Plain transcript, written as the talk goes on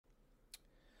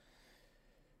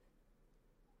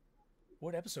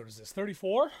What episode is this?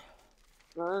 34? I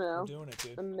don't We're know. doing it,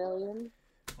 dude. A million.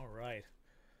 All right.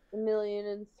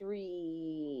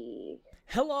 1,000,003.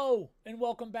 Hello, and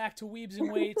welcome back to Weebs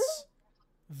and Weights,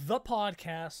 the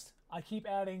podcast. I keep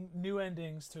adding new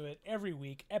endings to it every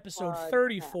week. Episode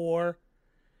 34.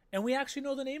 And we actually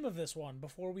know the name of this one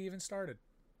before we even started.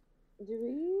 Do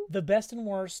we? The best and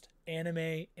worst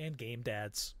anime and game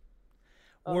dads.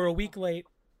 We're a week late,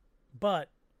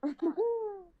 but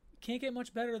can't get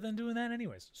much better than doing that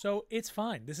anyways. So it's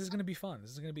fine. This is going to be fun.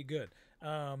 This is going to be good.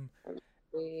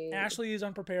 Ashley is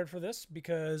unprepared for this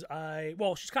because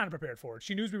she's kind of prepared for it.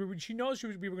 She knows we were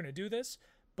going to do this,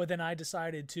 but then I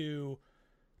decided to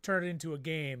turn it into a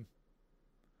game,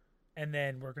 and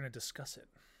then we're going to discuss it.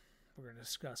 We're going to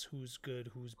discuss who's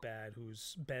good, who's bad,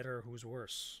 who's better, who's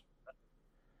worse,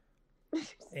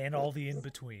 and all the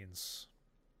in-betweens.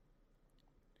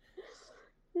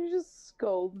 You just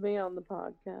scold me on the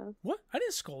podcast. What? I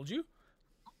didn't scold you.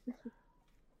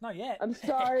 Not yet. I'm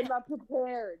sorry, I'm not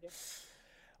prepared.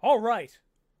 All right.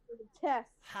 For the test.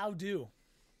 How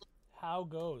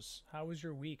goes? How was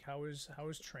your week? How was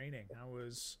training?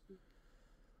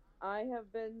 I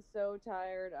have been so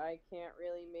tired, I can't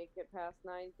really make it past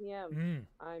 9 p.m.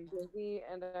 I'm busy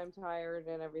and I'm tired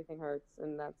and everything hurts,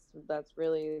 and that's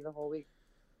really the whole week.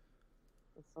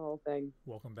 That's the whole thing.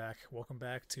 Welcome back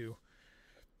to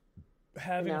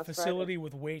having a facility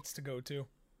with weights to go to.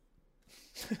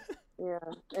 Yeah,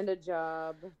 and a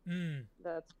job.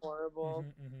 That's horrible.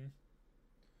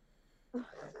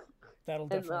 That'll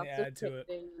definitely add to it.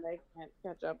 That I can't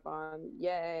catch up on.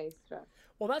 Yay, stress.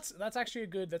 Well, that's actually a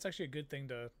good thing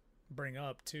to bring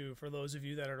up too for those of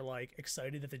you that are like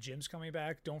excited that the gym's coming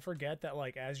back. Don't forget that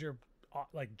like as your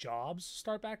like jobs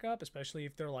start back up, especially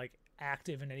if they're like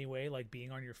active in any way, like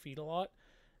being on your feet a lot,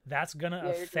 that's gonna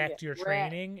affect your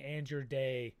training and your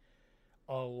day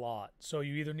a lot. So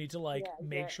you either need to like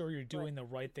make sure you're doing the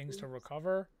right things to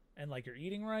recover and like you're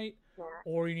eating right,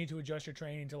 or you need to adjust your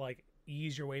training to like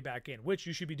ease your way back in, which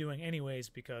you should be doing anyways,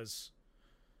 because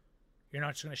you're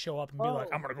not just going to show up and be like,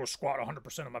 I'm going to go squat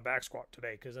 100% of my back squat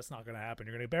today, because that's not going to happen.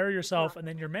 You're going to bury yourself, and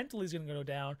then your mental is going to go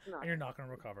down, and you're not going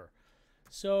to recover.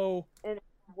 So, and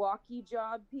walkie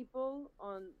job people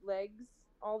on legs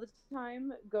all the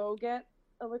time, go get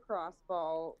a lacrosse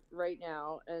ball right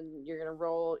now, and you're going to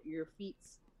roll your feet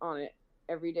on it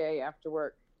every day after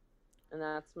work. And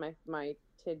that's my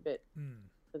tidbit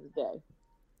for the day.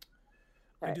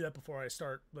 I do that before I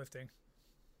start lifting.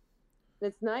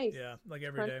 It's nice. Yeah, like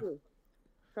every day.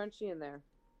 Crunchy in there.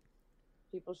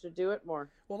 People should do it more.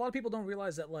 Well, a lot of people don't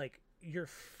realize that like your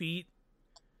feet,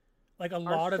 like a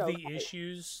lot of the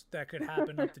issues that could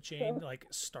happen up the chain, like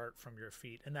start from your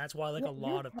feet, and that's why like a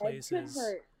lot of places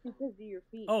hurt because of your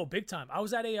feet. Oh, big time! I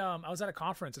was at a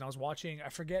conference and I was watching. I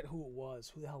forget who it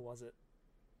was. Who the hell was it?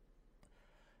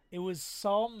 It was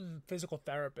some physical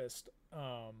therapist,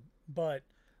 but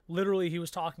literally he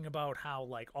was talking about how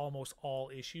like almost all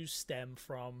issues stem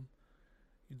from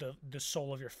the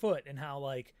sole of your foot, and how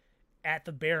like at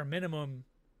the bare minimum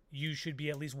you should be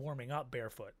at least warming up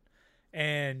barefoot.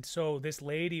 And so this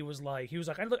lady was like, he was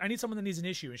like, I need someone that needs an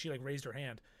issue, and she like raised her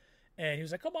hand, and he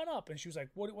was like, come on up, and she was like,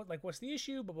 what like what's the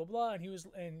issue, blah blah blah,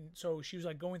 and so she was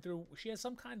like going through, she has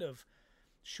some kind of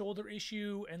shoulder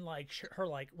issue, and like her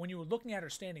like when you were looking at her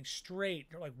standing straight,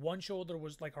 like one shoulder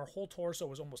was like her whole torso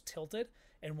was almost tilted,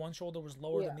 and one shoulder was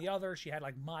lower than the other. She had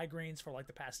like migraines for like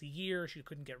the past year. She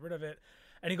couldn't get rid of it.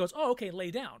 And he goes, oh, okay, lay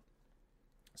down.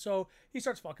 So he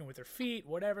starts fucking with her feet,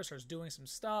 whatever, starts doing some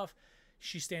stuff.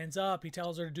 She stands up. He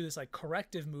tells her to do this like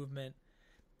corrective movement,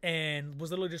 and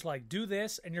was literally just like, do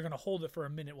this, and you're gonna hold it for a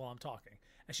minute while I'm talking.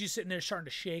 And she's sitting there starting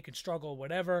to shake and struggle,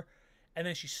 whatever. And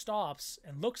then she stops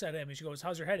and looks at him, and she goes,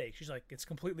 how's your headache? She's like, it's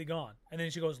completely gone. And then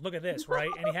she goes, look at this, right?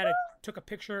 And he took a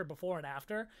picture before and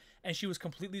after, and she was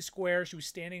completely square. She was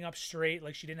standing up straight,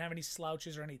 like she didn't have any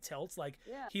slouches or any tilts. Like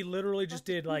he literally just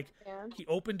did like, he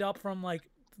opened up from like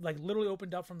literally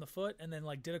opened up from the foot, and then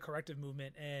like did a corrective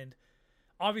movement. And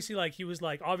obviously like he was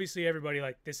like, obviously everybody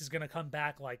like, this is going to come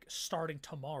back like starting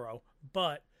tomorrow,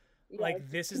 but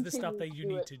like this is the stuff that you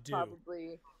need to do.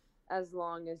 Probably as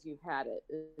long as you've had it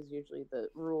is usually the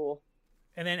rule.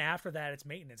 And then after that, it's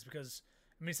maintenance, because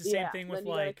I mean it's the same thing with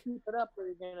like keep it up, or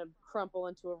you're gonna crumple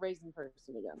into a raisin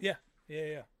person again. Yeah.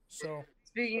 So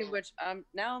speaking of which,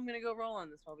 now I'm gonna go roll on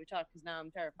this while we talk, because now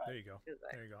I'm terrified. There you go.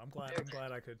 I'm glad I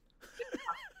could.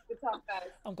 Good talk, guys.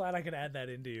 I'm glad I could add that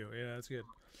into you. Yeah, that's good.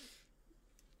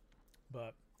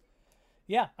 But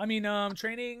yeah, I mean,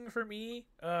 training for me,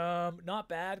 not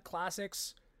bad.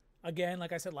 Classics. Again,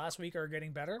 like I said last week, are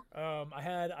getting better. I'm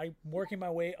working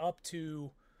my way up to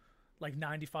like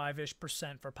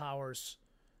 95-ish% for powers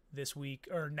this week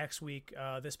or next week.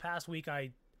 This past week,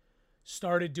 I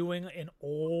started doing an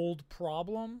old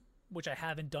problem, which I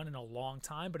haven't done in a long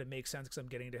time, but it makes sense because I'm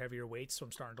getting into heavier weights, so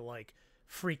I'm starting to like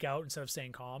freak out instead of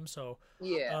staying calm. So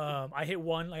Yeah. I hit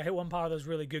one power that was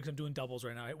really good because I'm doing doubles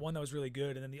right now. I hit one that was really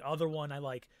good, and then the other one I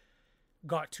like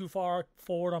got too far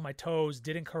forward on my toes,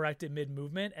 didn't correct it mid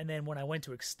movement, and then when I went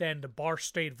to extend, the bar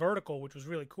stayed vertical, which was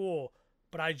really cool,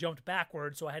 but I jumped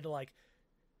backward, so I had to like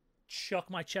chuck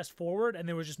my chest forward, and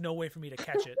there was just no way for me to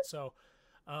catch it. So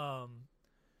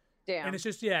Damn. and it's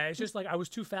just like I was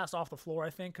too fast off the floor, I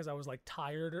think, because I was like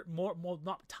tired, or more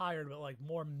not tired, but like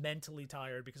more mentally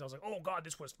tired, because I was like, oh god,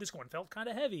 this one felt kind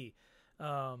of heavy.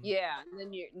 Yeah,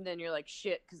 and then you're like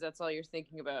shit because that's all you're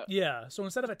thinking about. Yeah, so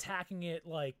instead of attacking it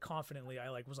like confidently, I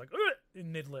like was like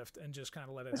in mid lift and just kind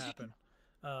of let it happen.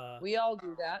 We all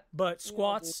do that. But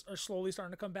squats are slowly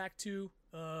starting to come back too.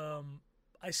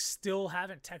 I still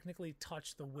haven't technically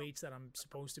touched the weights that I'm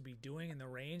supposed to be doing in the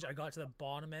range. I got to the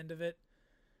bottom end of it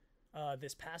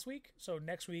this past week. So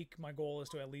next week, my goal is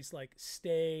to at least like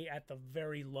stay at the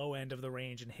very low end of the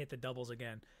range and hit the doubles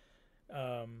again.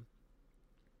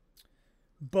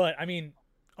 But I mean,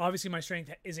 obviously my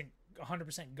strength isn't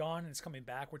 100% gone, and it's coming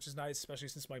back, which is nice, especially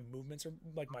since my movements are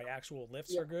like my actual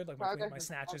lifts are good, like my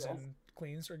snatches and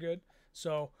cleans are good.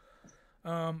 So,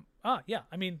 yeah,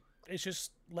 I mean, it's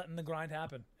just letting the grind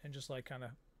happen and just like kind of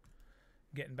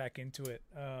getting back into it.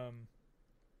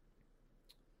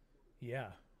 Yeah.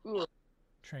 Ooh.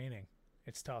 Training.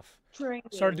 It's tough. Training.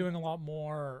 Started doing a lot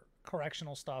more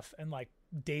correctional stuff and like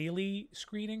daily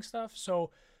screening stuff.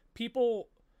 So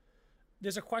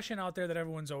there's a question out there that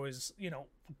everyone's always,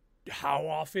 how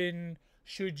often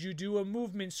should you do a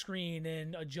movement screen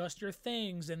and adjust your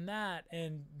things and that?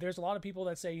 And there's a lot of people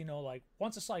that say, like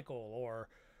once a cycle or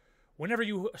whenever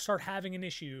you start having an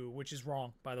issue, which is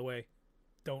wrong, by the way.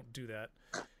 Don't do that.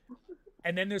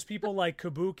 And then there's people like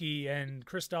Kabuki and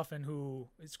Chris Duffin,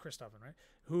 it's Chris Duffin, right?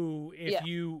 Who, if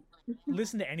you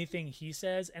listen to anything he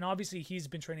says, and obviously he's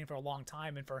been training for a long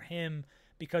time, and for him,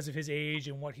 because of his age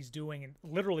and what he's doing and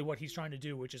literally what he's trying to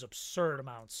do, which is absurd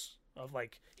amounts of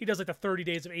like, he does like the 30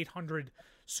 days of 800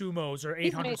 sumos or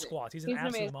 800 squats. He's an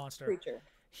absolute monster. Creature.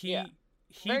 He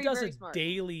does a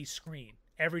daily screen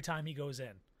every time he goes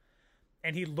in.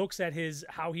 And he looks at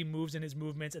how he moves in his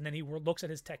movements, and then he looks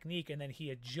at his technique, and then he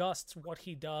adjusts what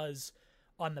he does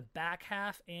on the back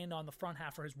half and on the front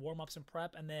half for his warm-ups and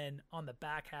prep, and then on the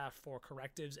back half for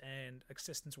correctives and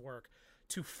assistance work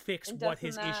to fix what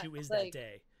his issue is that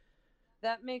day.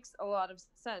 That makes a lot of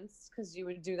sense, because you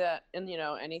would do that in,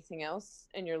 anything else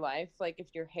in your life. Like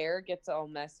if your hair gets all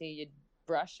messy, you'd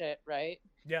brush it, right?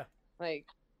 Yeah. Like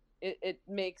it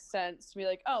makes sense to be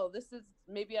like, oh, this is,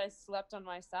 maybe I slept on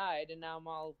my side and now I'm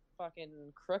all fucking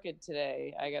crooked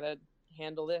today. I gotta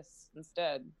handle this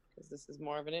instead because this is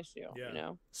more of an issue,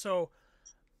 So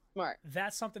smart.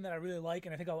 That's something that I really like,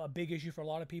 and I think a big issue for a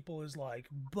lot of people is like,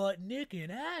 but Nick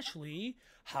and Ashley,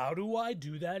 how do I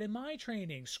do that in my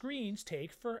training? Screens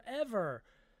take forever.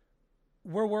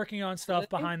 We're working on stuff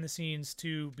behind the scenes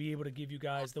to be able to give you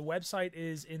guys. The website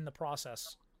is in the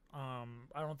process. I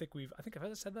think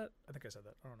I've said that. I think I said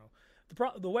that. I don't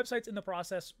know. The website's in the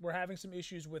process. We're having some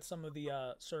issues with some of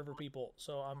the server people,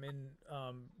 so I'm in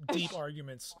deep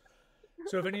arguments.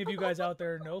 So if any of you guys out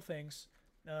there know things,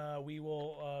 we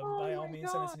will by all means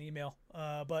send us an email.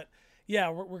 But yeah,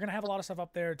 we're gonna have a lot of stuff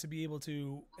up there to be able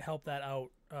to help that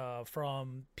out,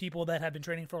 from people that have been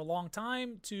training for a long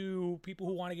time to people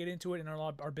who want to get into it and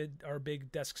are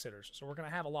big desk sitters. So we're gonna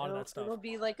have a lot of that stuff. It'll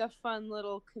be like a fun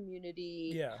little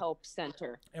community help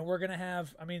center. And we're gonna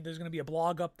have, there's gonna be a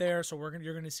blog up there, so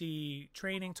you're gonna see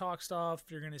training talk stuff.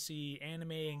 You're gonna see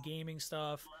anime and gaming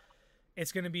stuff.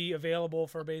 It's going to be available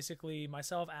for basically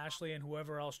myself, Ashley, and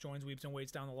whoever else joins Weeps and Weights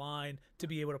down the line to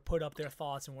be able to put up their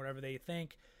thoughts and whatever they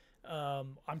think.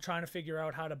 I'm trying to figure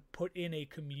out how to put in a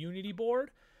community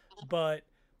board, but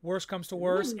worst comes to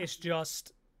worst, it's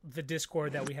just the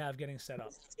Discord that we have getting set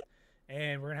up.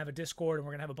 And we're going to have a Discord, and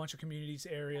we're going to have a bunch of communities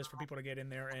areas for people to get in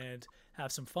there and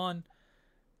have some fun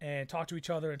and talk to each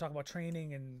other and talk about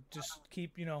training and just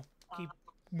keep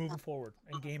moving forward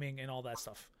and gaming and all that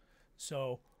stuff.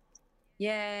 So...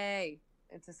 Yay!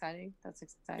 It's exciting. That's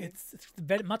exciting. It's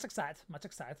very much excited.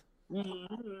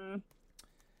 Mm-hmm.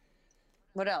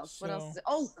 What else? What else?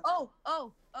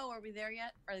 Are we there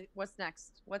yet? What's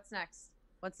next? What's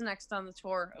next on the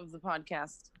tour of the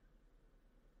podcast?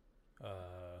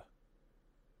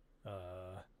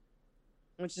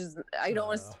 Which is, I don't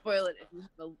want to spoil it if you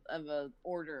have a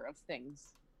order of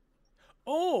things.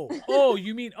 Oh,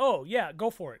 you mean? Oh, yeah. Go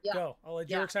for it. Yeah. Go.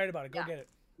 You're excited about it. Go get it.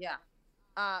 Yeah.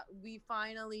 We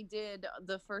finally did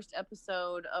the first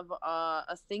episode of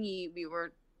a thingy we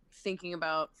were thinking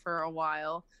about for a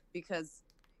while because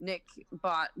Nick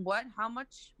bought what? How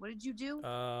much? What did you do?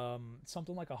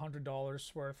 Something like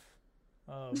 $100 worth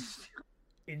of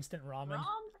instant ramen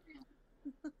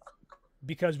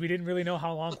because we didn't really know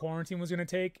how long quarantine was going to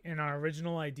take, and our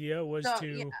original idea was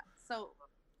So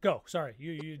go. Sorry,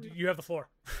 you have the floor.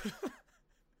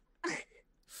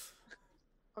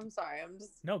 I'm sorry. I'm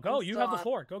just no go. You have the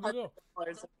floor. Go.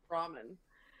 Ramen.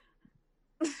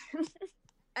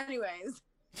 Anyways,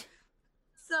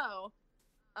 so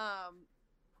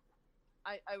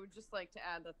I would just like to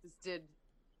add that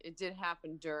it did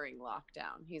happen during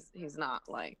lockdown. He's not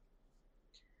like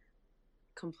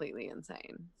completely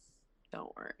insane.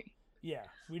 Don't worry. Yeah,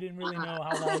 we didn't really know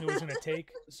how long it was going to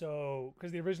take. So,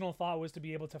 because the original thought was to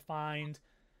be able to find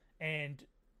and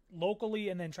locally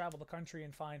and then travel the country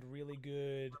and find really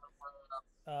good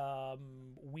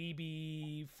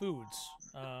weeby foods.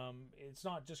 It's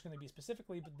not just going to be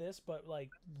specifically this, but like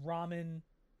ramen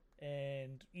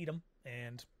and eat them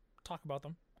and talk about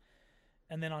them.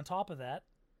 And then on top of that,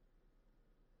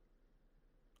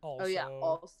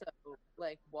 also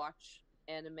like watch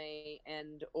anime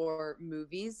and or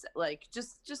movies, like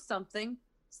just something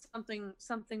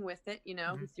with it,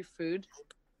 with your food.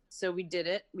 So we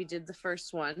did the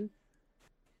first one.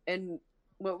 And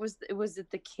what was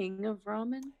it the King of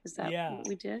Ramen? Is that what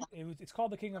we did? It's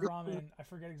called the King of Ramen. I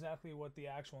forget exactly what the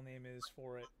actual name is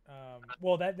for it.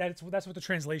 Well, that's what the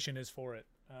translation is for it.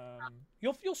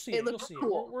 You'll see it. You'll see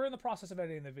cool. We're in the process of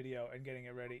editing the video and getting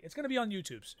it ready. It's going to be on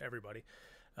YouTube's, everybody.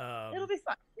 It'll be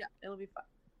fun. Yeah, it'll be fun.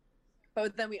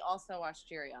 But then we also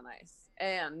watched Yuri on Ice,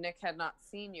 and Nick had not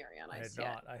seen Yuri on Ice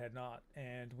yet. I had not,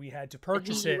 and we had to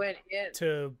purchase it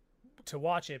to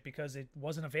watch it because it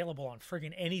wasn't available on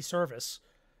friggin' any service.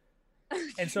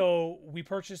 And so we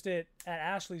purchased it at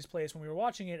Ashley's place when we were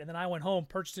watching it, and then I went home,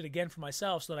 purchased it again for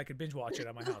myself so that I could binge watch it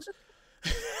at my house.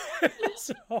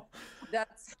 So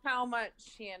that's how much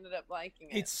he ended up liking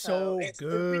it. It's so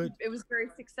good. It was very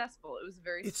successful. It was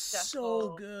very successful. It's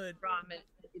so good. Ramen.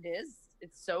 It is.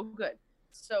 It's so good.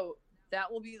 So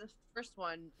that will be the first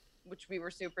one, which we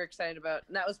were super excited about.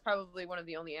 And that was probably one of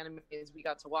the only animes we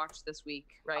got to watch this week,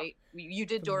 right? You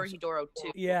did Dorohedoro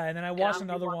too. Yeah, and then I watched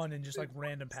another one in just like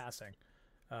random passing.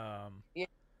 Yeah.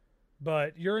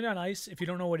 But Yuri on Ice, if you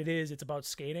don't know what it is, it's about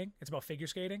skating. It's about figure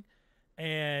skating.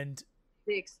 And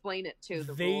they explain it too.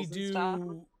 They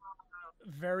do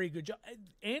very good job.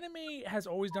 Anime has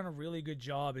always done a really good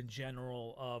job in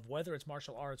general of whether it's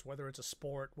martial arts, whether it's a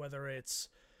sport, whether it's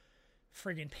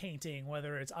friggin' painting,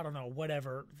 whether it's, I don't know,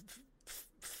 whatever,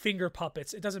 finger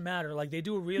puppets. It doesn't matter. Like, they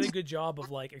do a really good job of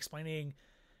like explaining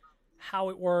how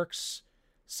it works,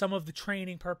 some of the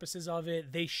training purposes of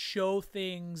it. They show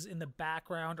things in the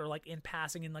background or like in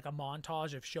passing in like a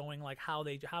montage of showing like how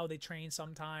they train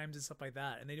sometimes and stuff like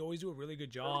that. And they always do a really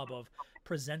good job of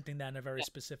presenting that in a very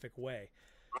specific way.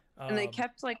 And they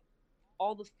kept like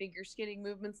all the figure skating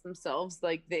movements themselves.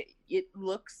 Like they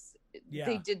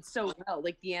did so well.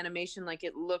 Like the animation, like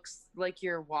it looks like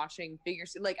you're watching figure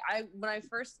skating. Like I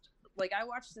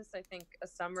watched this, I think a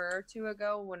summer or two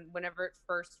ago whenever it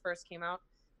first came out.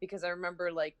 Because I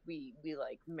remember, like, we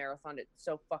like, marathoned it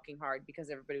so fucking hard because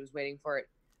everybody was waiting for it.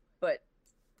 But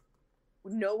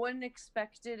no one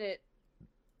expected it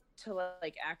to,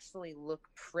 like, actually look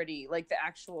pretty. Like, the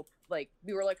actual, like,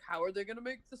 we were like, how are they going to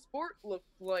make the sport look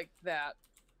like that?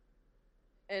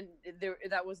 And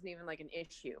that wasn't even, like, an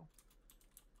issue.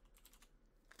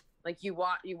 Like, you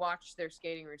watch their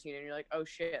skating routine and you're like, oh,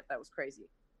 shit, that was crazy.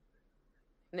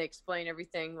 And they explain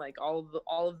everything, like all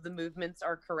of the movements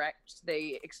are correct.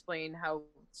 They explain how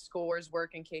scores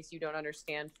work in case you don't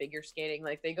understand figure skating.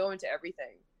 Like they go into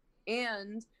everything.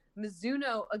 And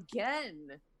Mizuno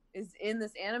again is in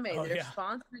this anime. They're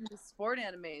sponsoring the sport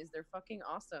animes. They're fucking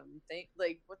awesome. They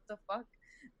like, what the fuck?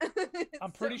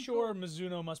 I'm pretty sure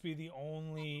Mizuno must be the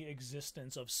only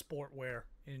existence of sportwear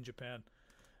in Japan.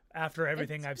 After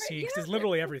everything I've seen, because it's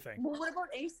literally everything. Well, what about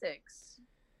ASICS?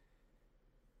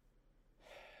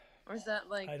 Or is that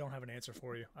like... I don't have an answer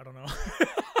for you. I don't know.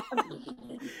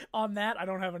 On that, I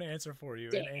don't have an answer for you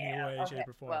in any way, shape,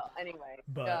 or form. Well, anyway,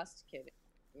 just kidding.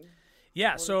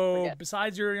 Yeah, so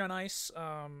besides Yuri on Ice,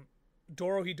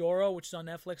 Dorohedoro, which is on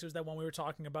Netflix, was that one we were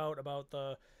talking about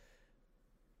the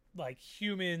like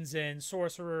humans and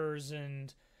sorcerers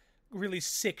and really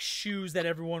sick shoes that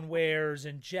everyone wears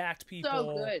and jacked people.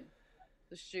 So good.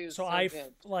 The shoes. So I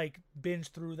like binged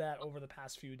through that over the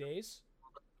past few days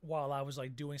while I was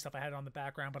like doing stuff I had on the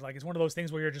background. But like it's one of those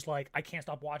things where you're just like, I can't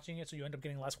stop watching it, so you end up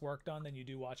getting less work done than you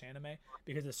do watch anime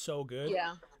because it's so good.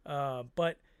 Yeah.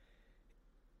 But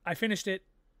I finished it.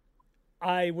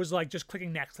 I was like just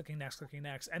clicking next, clicking next, clicking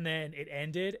next, and then it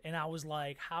ended, and I was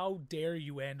like, "How dare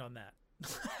you end on that?"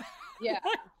 Yeah.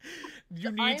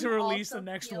 You need to release the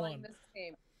next one. The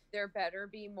same. There better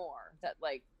be more.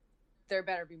 There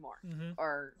better be more,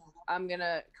 or I'm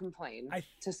gonna complain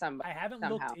to somebody. I haven't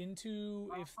looked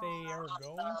into if they are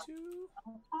going to.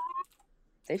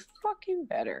 They fucking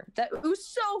better. That it was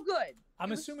so good.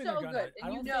 I'm assuming they're gonna. Good.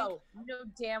 And you know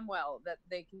damn well that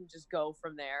they can just go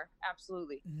from there.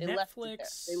 Absolutely. They left it there.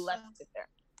 They left it there.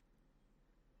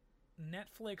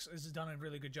 Netflix has done a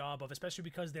really good job of, especially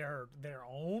because they're their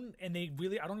own, and I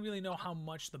don't really know how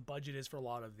much the budget is for a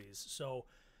lot of these. So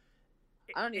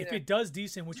if it does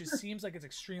decent, which it seems like it's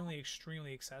extremely,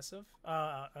 extremely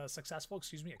successful.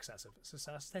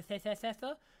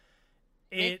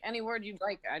 Make any word you'd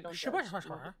like. I don't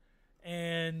care.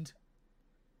 And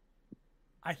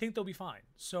I think they'll be fine.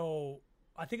 So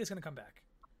I think it's going to come back.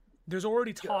 There's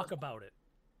already talk about it.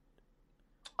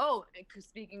 Oh, because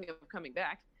speaking of coming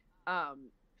back,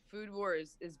 Food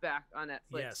Wars is back on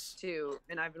Netflix too,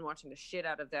 and I've been watching the shit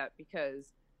out of that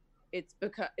because it's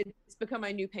become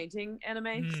my new painting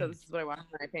anime. So this is what I watch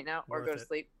when I paint now or go to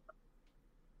sleep.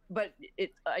 But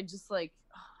I just like,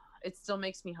 it still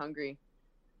makes me hungry.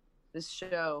 This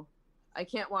show, I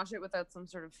can't watch it without some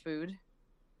sort of food,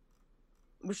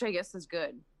 which I guess is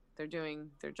good. They're doing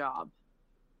their job.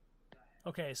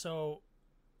 Okay, so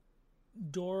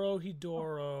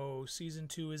Dorohedoro season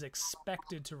 2 is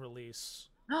expected to release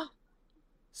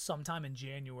sometime in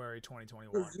January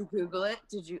 2021. Did you Google it?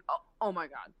 Did you? Oh my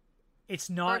God! It's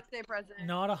not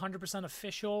 100%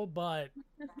 official, but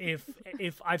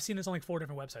if I've seen this on like 4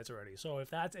 different websites already. So if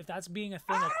that's being a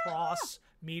thing across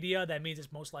media, that means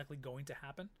it's most likely going to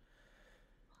happen.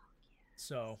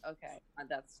 So okay,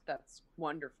 that's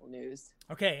wonderful news.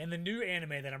 Okay, and the new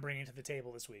anime that I'm bringing to the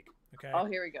table this week. Okay. Oh,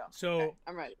 here we go. So okay,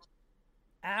 I'm ready.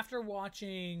 After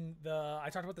watching I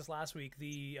talked about this last week,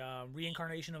 the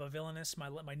reincarnation of a villainess,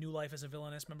 my new life as a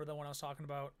villainess. Remember the one I was talking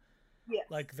about? Yes.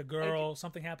 Like the girl,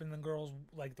 something happened. The girl's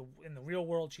like in the real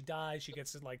world, she dies. She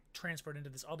gets like transferred into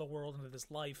this other world, into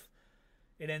this life.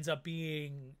 It ends up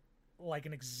being like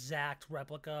an exact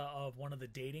replica of one of the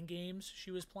dating games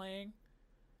she was playing.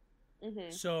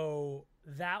 Mm-hmm. So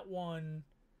that one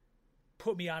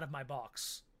put me out of my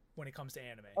box when it comes to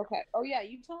anime. Okay. Oh yeah,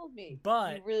 you told me.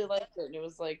 But you really liked it, and it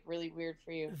was like really weird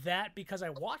for you. That, because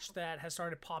I watched that, has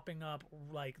started popping up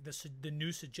like the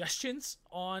new suggestions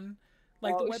on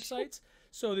like the websites.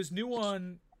 So this new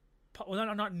one,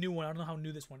 well, not new one. I don't know how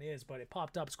new this one is, but it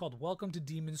popped up. It's called Welcome to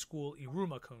Demon School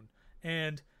Iruma-kun,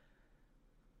 and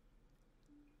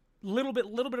little bit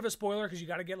of a spoiler because you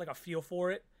got to get like a feel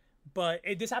for it. But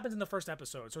this happens in the first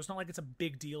episode, so it's not like it's a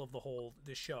big deal of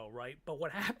this show, right? But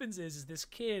what happens is this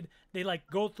kid, they like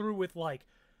go through with like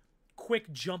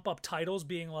quick jump up titles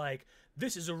being like,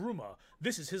 this is Iruma,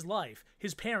 this is his life,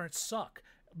 his parents suck,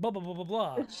 blah blah blah blah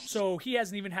blah. So he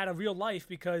hasn't even had a real life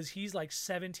because he's like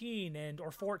 17 or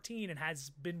 14 and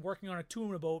has been working on a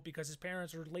tuna boat because his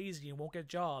parents are lazy and won't get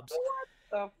jobs. What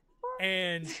the fuck?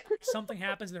 And something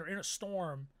happens and they're in a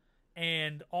storm,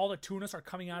 and all the tunas are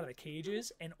coming out of the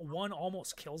cages, and one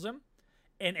almost kills him,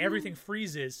 and everything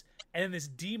freezes, and then this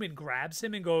demon grabs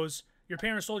him and goes, your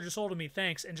parents sold your soul to me,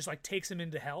 thanks, and just like takes him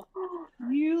into hell.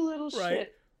 You little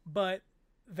shit. But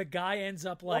the guy ends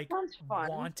up like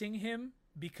wanting him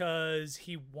because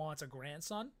he wants a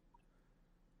grandson.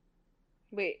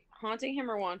 Wait, haunting him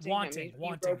or wanting him?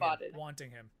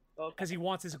 Wanting him. Because he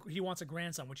wants a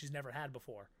grandson, which he's never had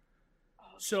before.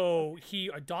 So he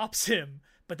adopts him,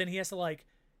 but then he has to like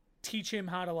teach him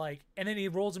how to like, and then he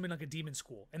rolls him in like a demon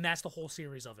school, and that's the whole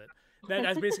series of it.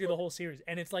 That's basically the whole series,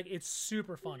 and it's like it's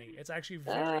super funny. It's actually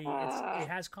it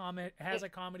has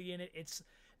like comedy in it. It's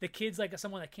the kid's like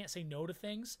someone that can't say no to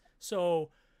things, so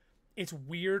it's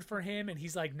weird for him, and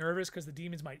he's like nervous because the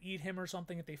demons might eat him or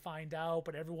something if they find out.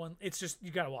 But it's just, you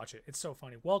gotta watch it. It's so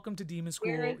funny. Welcome to Demon School,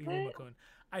 Iruma-kun.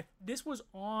 This was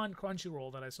on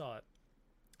Crunchyroll that I saw it.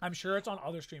 I'm sure it's on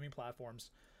other streaming platforms,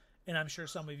 and I'm sure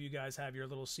some of you guys have your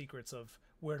little secrets of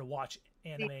where to watch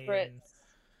anime and,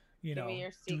 do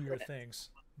your things.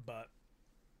 But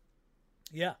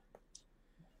yeah,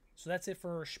 so that's it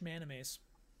for Schmanimes.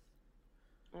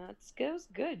 That goes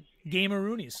good.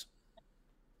 Gameroonies.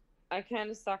 I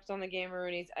kind of sucked on the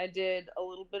Gameroonies. I did a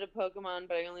little bit of Pokemon,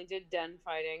 but I only did den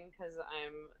fighting because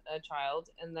I'm a child,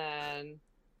 and then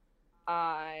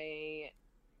I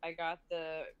got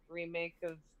the remake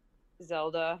of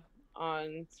Zelda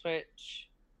on Switch.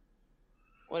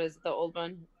 What is it, the old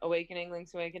one? Link's Awakening?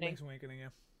 Link's Awakening, yeah.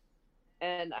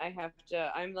 And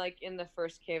I'm like in the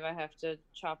first cave, I have to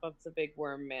chop up the big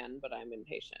worm man, but I'm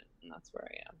impatient, and that's where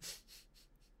I am.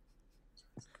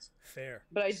 Fair.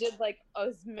 But I did like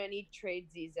as many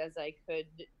tradesies as I could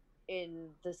in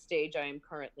the stage I am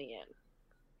currently in,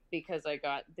 because I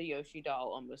got the Yoshi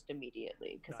doll almost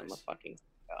immediately because I'm a Nice. fucking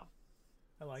psycho.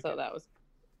 I like So it. that was,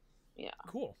 yeah,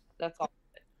 Cool. that's all.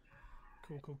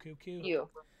 Cool. You.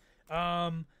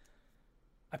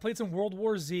 I played some World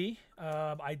War Z.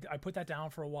 I put that down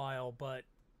for a while, but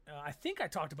I think I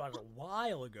talked about it a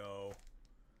while ago.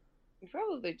 You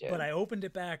probably did. But I opened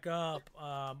it back up.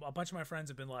 A bunch of my friends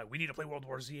have been like, we need to play World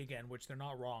War Z again, which they're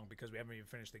not wrong because we haven't even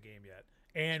finished the game yet.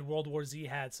 And World War Z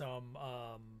had some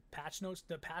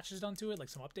patches done to it, like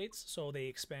some updates. So they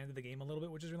expanded the game a little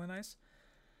bit, which is really nice.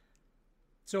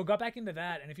 So got back into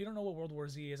that. And if you don't know what World War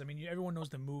Z is, I mean, everyone knows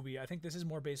the movie. I think this is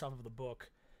more based off of the book.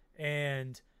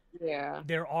 And yeah,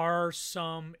 there are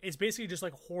some, it's basically just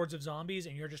like hordes of zombies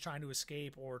and you're just trying to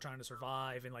escape or trying to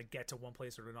survive and like get to one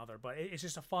place or another. But it's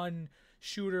just a fun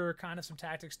shooter, kind of some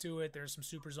tactics to it. There's some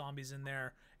super zombies in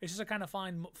there. It's just a kind of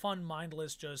fun,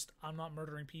 mindless, just I'm not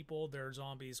murdering people, they're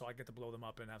zombies, so I get to blow them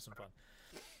up and have some fun.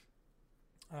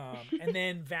 And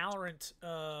then Valorant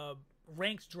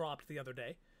ranked dropped the other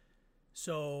day,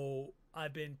 so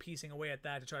I've been piecing away at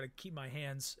that to try to keep my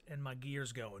hands and my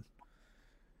gears going.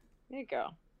 There you go.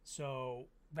 So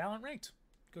Valorant ranked,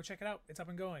 go check it out. It's up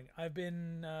and going. I've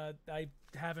been I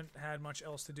haven't had much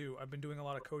else to do. I've been doing a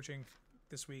lot of coaching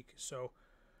this week, so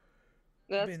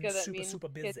That's been good. That super means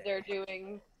busy. kids are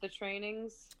doing the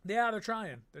trainings. Yeah, they're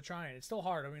trying. It's still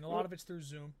hard. I mean, a lot of it's through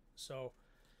Zoom, so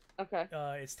Okay.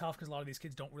 it's tough because a lot of these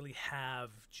kids don't really have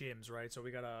gyms, right? So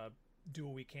we gotta do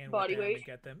what we can Body with them weight. to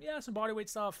get them. Yeah, some body weight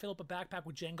stuff. Fill up a backpack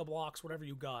with Jenga blocks, whatever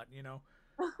you got, you know.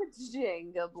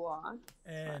 Jenga blocks.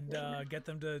 And get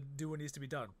them to do what needs to be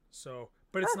done. So,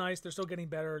 but it's nice. They're still getting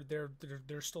better.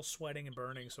 They're still sweating and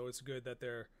burning. So it's good that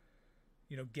they're,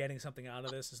 you know, getting something out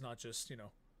of this. It's not just, you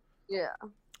know, Yeah.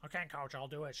 okay, coach, I'll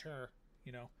do it. Sure,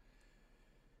 you know.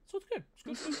 So it's good.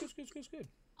 It's good.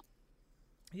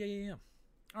 Yeah.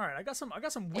 All right, I got some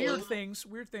weird things.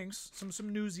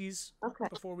 Some newsies. Okay.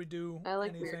 Before we do I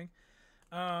like anything.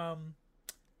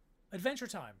 Adventure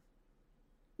Time.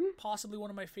 Possibly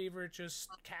one of my favorite just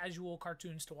casual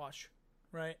cartoons to watch,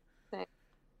 right? Thanks.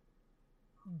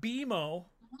 BMO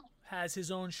has his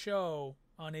own show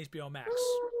on HBO Max,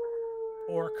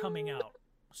 or coming out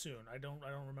soon. I don't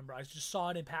remember. I just saw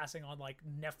it in passing on like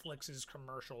Netflix's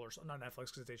commercial or not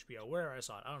Netflix because it's HBO. Where I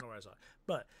saw it, I don't know where I saw it.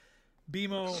 But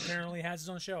BMO apparently has his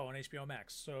own show on HBO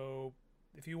Max. So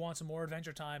if you want some more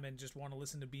Adventure Time and just want to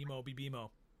listen to BMO be BMO,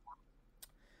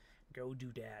 go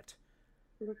do that.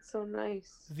 Looks so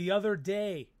nice. The other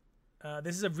day,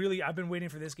 this is I've been waiting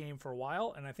for this game for a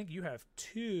while, and I think you have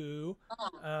too.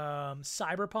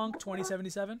 Cyberpunk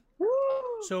 2077.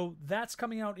 So that's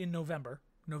coming out in November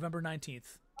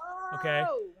 19th. Okay.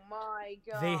 Oh my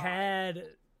god. They had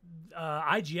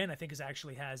IGN, I think,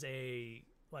 actually has a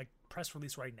like press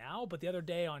release right now, but the other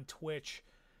day on Twitch,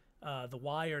 The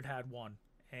Wired had one,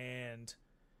 and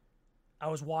I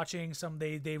was watching some.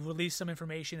 They released some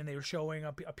information and they were showing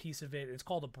a piece of it. It's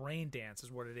called a brain dance,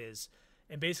 is what it is.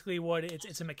 And basically, what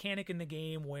it's a mechanic in the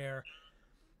game where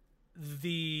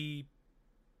the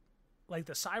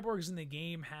cyborgs in the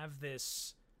game have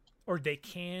this, or they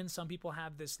can. Some people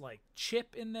have this like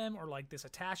chip in them or like this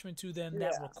attachment to them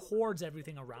that records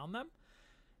everything around them.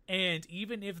 And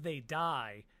even if they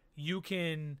die, you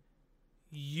can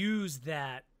use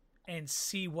that and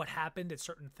see what happened at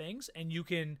certain things, and you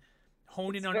can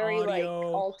hone in on very audio.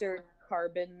 like Altered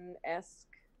Carbon-esque.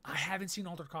 I haven't seen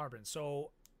Altered Carbon,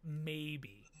 so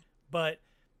maybe. But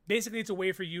basically it's a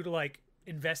way for you to like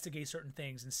investigate certain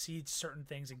things and see certain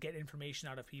things and get information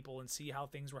out of people and see how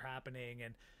things were happening,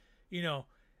 and you know,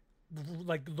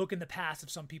 like look in the past of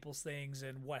some people's things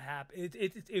and what happened.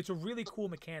 It's a really cool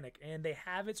mechanic, and they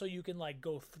have it so you can like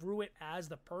go through it as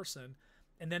the person,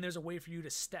 and then there's a way for you to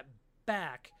step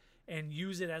back and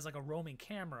use it as like a roaming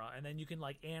camera, and then you can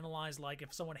like analyze, like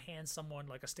if someone hands someone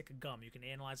like a stick of gum, you can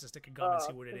analyze the stick of gum and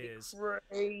see what it is.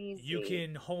 Crazy. You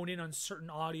can hone in on certain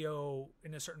audio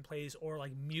in a certain place, or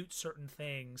like mute certain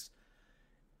things,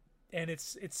 and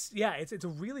it's a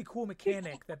really cool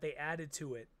mechanic that they added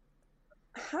to it.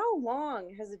 How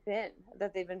long has it been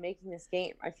that they've been making this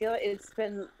game? I feel like it's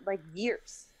been like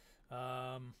years.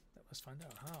 Let's find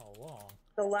out how long.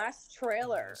 The last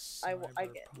trailer, I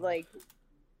get like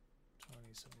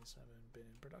 2077 been in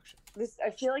production. this. I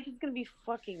feel like it's gonna be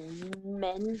fucking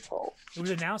mental. It was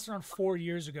announced around 4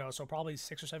 years ago, so probably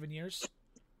 6 or 7 years.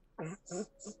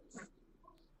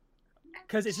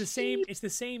 Because it's the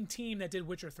same team that did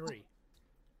Witcher 3.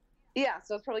 Yeah,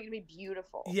 so it's probably gonna be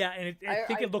beautiful. Yeah, and I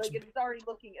think it looks. Like, it already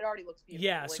looks beautiful.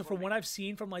 Yeah, like, so from what I've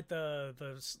seen from like the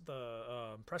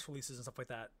press releases and stuff like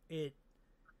that,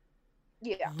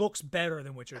 Yeah. looks better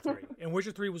than Witcher 3. And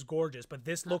Witcher 3 was gorgeous, but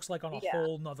this looks like on a Yeah.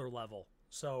 whole nother level.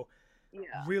 So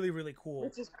Yeah. really, really cool.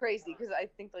 Which is crazy because I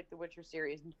think like the Witcher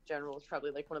series in general is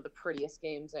probably like one of the prettiest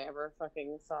games I ever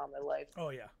fucking saw in my life. Oh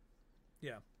yeah,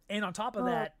 yeah. And on top of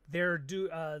that, they're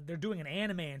doing an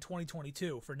anime in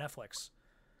 2022 for Netflix,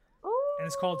 and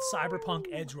it's called Cyberpunk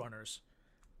Edge Runners.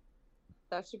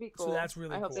 That should be cool. So that's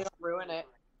really I hope cool. they don't ruin it.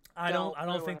 I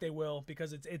don't think they will,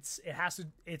 because it's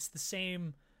the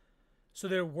same. So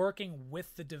they're working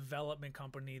with the development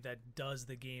company that does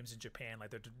the games in Japan,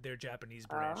 like their Japanese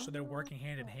branch. So they're working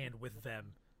hand in hand with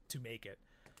them to make it.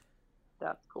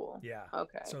 That's cool. Yeah.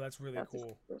 Okay. So that's really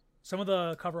cool. Some of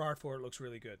the cover art for it looks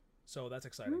really good. So that's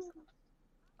exciting.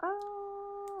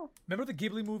 Oh. Remember the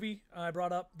Ghibli movie I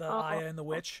brought up, the Aya and the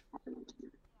Witch?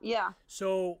 Yeah.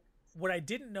 So what I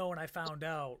didn't know and I found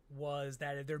out was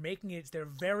that they're making it their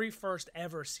very first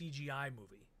ever CGI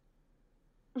movie.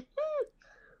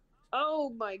 Oh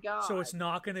my god. So it's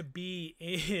not going to be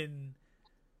in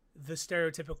the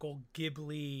stereotypical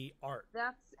Ghibli art.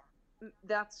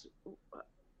 That's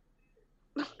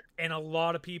And a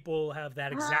lot of people have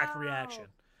that exact reaction.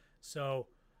 So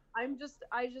I'm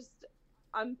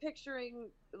picturing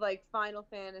like Final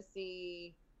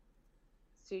Fantasy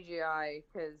CGI,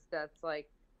 because that's like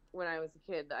when I was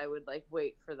a kid, I would like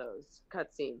wait for those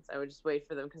cutscenes. I would just wait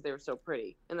for them because they were so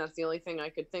pretty, and that's the only thing I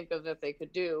could think of that they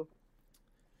could do.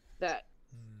 That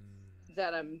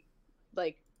I'm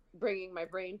like bringing my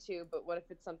brain to. But what if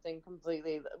it's something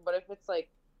completely? What if it's like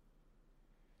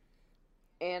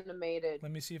animated?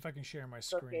 Let me see if I can share my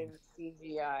screen.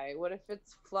 CGI. What if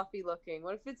it's fluffy looking?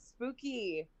 What if it's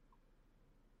spooky?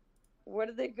 What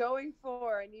are they going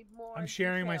for? I need more. I'm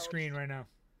sharing my details. screen right now.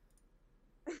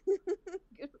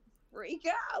 Gonna freak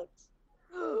out.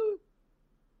 Oh,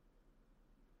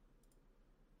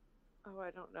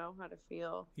 I don't know how to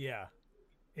feel. Yeah.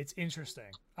 It's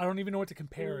interesting. I don't even know what to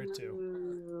compare it to.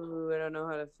 Ooh, I don't know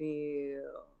how to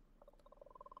feel.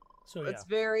 So yeah. It's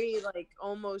very like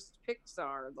almost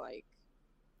Pixar like.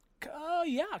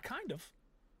 Yeah, kind of.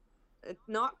 It's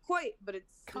not quite, but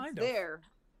it's Kind it's of. there.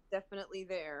 Definitely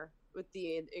there with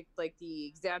the like the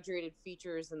exaggerated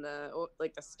features and the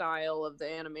like the style of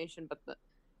the animation, but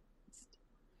it's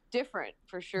different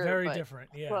for sure. Very but different,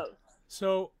 yeah. close.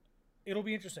 So it'll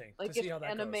be interesting Like to see how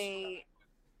that goes.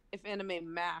 If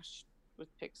anime mashed with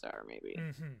Pixar, maybe.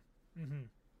 Mm-hmm. Mm-hmm.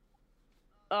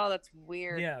 Oh, that's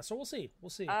weird. Yeah, so we'll see. We'll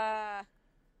see. Uh,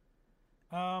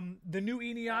 The new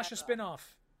Inuyasha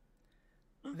spin-off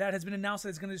that has been announced that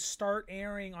it's going to start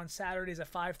airing on Saturdays at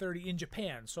 5:30 in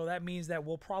Japan. So that means that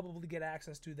we'll probably get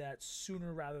access to that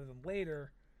sooner rather than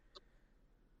later.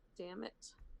 damn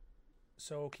it.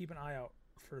 So keep an eye out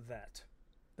for that.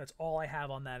 That's all I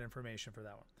have on that information for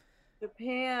that one.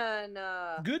 Japan.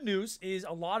 Good news is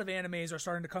a lot of animes are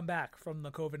starting to come back from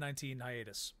the COVID-19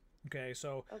 hiatus. Okay,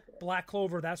 so Black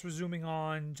Clover, that's resuming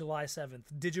on July 7th.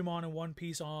 Digimon and One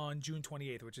Piece on June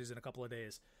 28th, which is in a couple of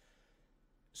days.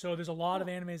 So there's a lot of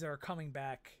animes that are coming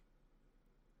back.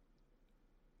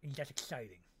 And that's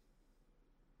exciting.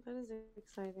 That is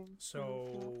exciting.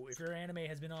 So if your anime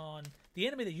has been on... The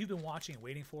anime that you've been watching and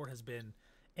waiting for has been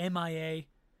MIA.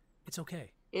 It's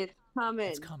okay. It's coming.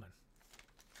 It's coming.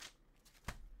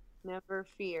 Never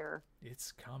fear.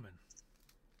 It's coming.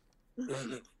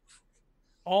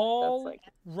 All like-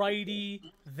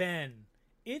 righty then.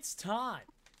 It's time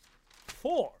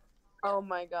for Oh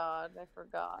my god, I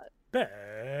forgot.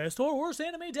 Best or Worst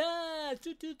Anime Dash.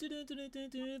 All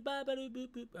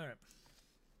right.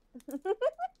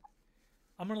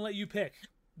 I'm going to let you pick.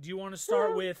 Do you want to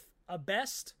start with a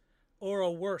best or a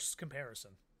worst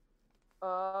comparison?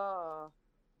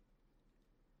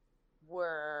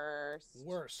 Worst.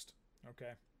 Worst.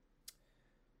 Okay.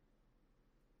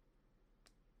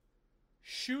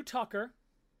 Shu Tucker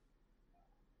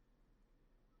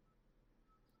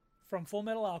from Full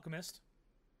Metal Alchemist.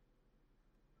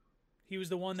 He was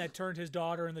the one that turned his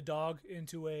daughter and the dog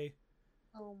into a...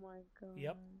 Oh my god.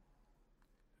 Yep.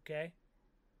 Okay.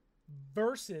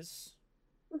 Versus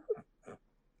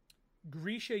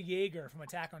Grisha Yeager from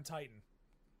Attack on Titan.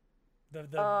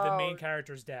 The main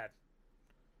character's dad.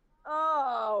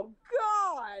 Oh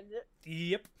god.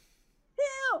 Yep.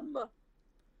 Him.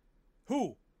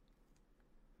 Who?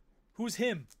 Who's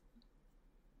him?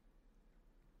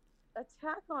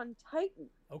 Attack on Titan.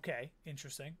 Okay,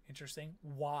 interesting.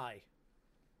 Why?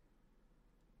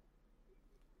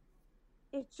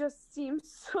 It just seems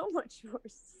so much more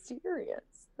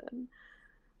serious than.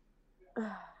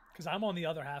 Because I'm on the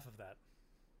other half of that.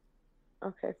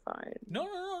 Okay, fine.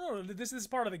 No. This is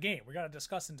part of the game. We got to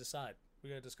discuss and decide.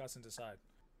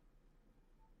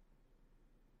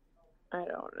 I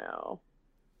don't know.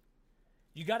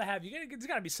 It's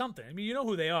gotta be something. I mean, you know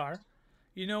who they are.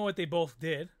 You know what they both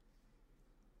did.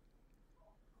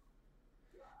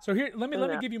 So here, let me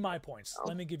give you my points.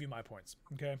 Let me give you my points.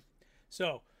 Okay.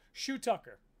 So, Shu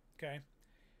Tucker, okay,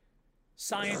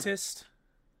 scientist,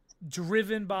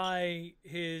 driven by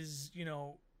his,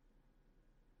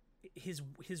 his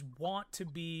want to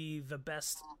be the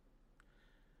best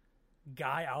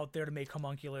guy out there to make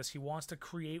homunculus. He wants to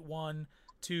create one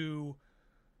to,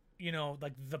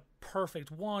 like the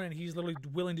perfect one, and he's literally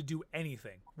willing to do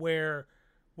anything. Where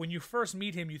when you first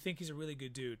meet him, you think he's a really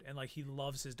good dude, and like he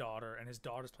loves his daughter, and his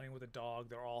daughter's playing with a dog.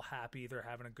 They're all happy. They're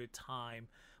having a good time.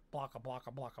 Blah, blah, blah,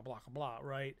 blah, blah, blah,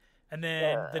 right? And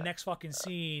then the next fucking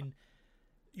scene,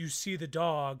 you see the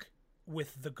dog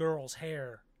with the girl's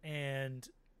hair, and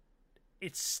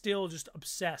it's still just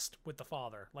obsessed with the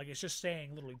father. Like, it's just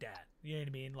saying literally dad. You know what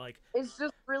I mean? Like, it's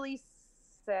just really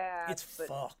sad. It's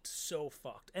fucked. So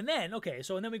fucked. And then, okay,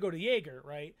 so and then we go to Jaeger,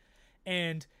 right?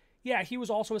 And yeah, he was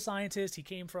also a scientist. He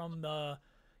came from the,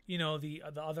 the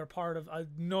other part of,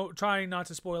 trying not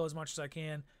to spoil as much as I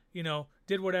can,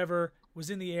 did whatever, was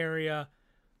in the area,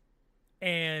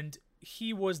 and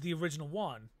he was the original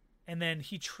one. And then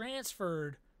he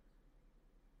transferred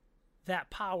that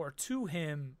power to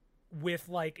him with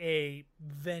like a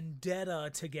vendetta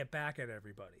to get back at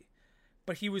everybody.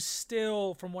 But he was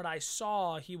still, from what I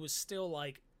saw, he was still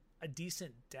like a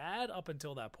decent dad up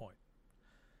until that point.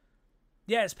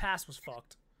 Yeah, his past was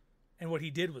fucked, and what he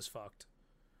did was fucked.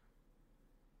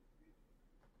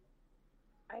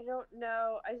 I don't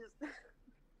know.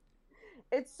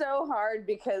 It's so hard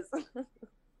because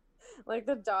like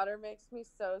the daughter makes me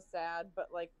so sad, but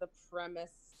like the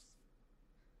premise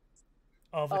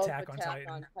of Attack on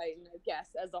Titan, I guess,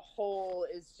 as a whole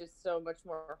is just so much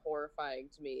more horrifying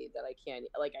to me that I can't,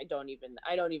 like, I don't even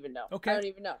know. Okay. I don't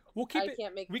even know. We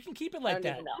can keep it like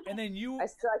that. And then I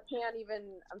can't even,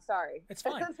 I'm sorry. It's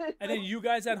fine. And then you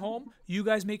guys at home, you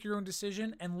guys make your own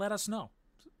decision and let us know.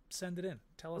 Send it in.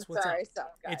 Tell us what's up. I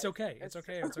suck, guys. It's okay. It's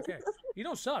okay. You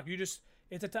don't suck. You just,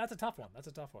 that's a tough one. That's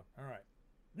a tough one. All right.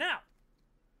 Now,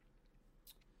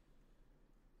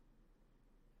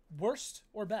 worst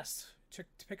or best? To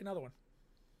pick another one.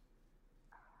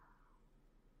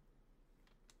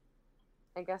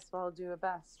 I guess we'll do a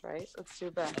best, right? Let's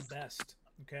do best. A best.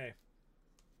 Okay.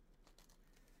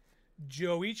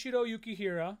 Joichiro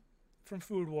Yukihira from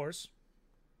Food Wars.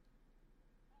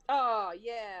 Oh,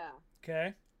 yeah.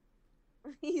 Okay.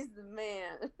 He's the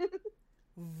man.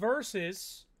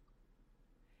 Versus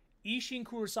Isshin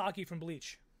Kurosaki from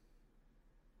Bleach.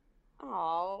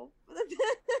 Oh.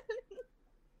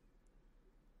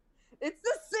 It's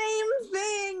the same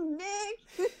thing,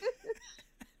 Nick.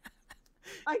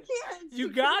 I can't. You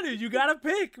gotta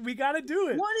pick. We gotta do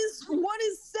it. One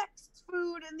is sex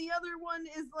food, and the other one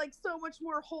is like so much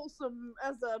more wholesome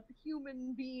as a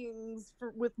human beings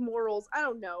with morals. I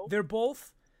don't know. They're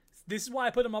both. This is why I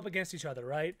put them up against each other,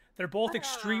 right? They're both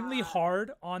extremely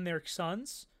hard on their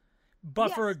sons,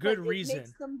 but for a good reason. It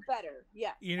makes them better.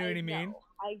 Yeah. You know what I mean?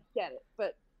 I get it,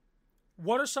 but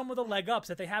what are some of the leg ups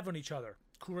that they have on each other?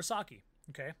 Kurosaki.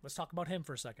 Okay, let's talk about him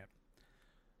for a second.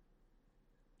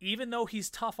 Even though he's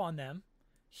tough on them,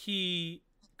 he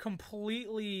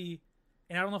completely,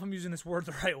 and I don't know if I'm using this word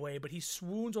the right way, but he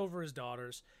swoons over his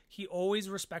daughters. He always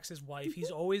respects his wife.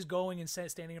 He's always going and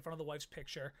standing in front of the wife's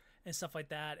picture and stuff like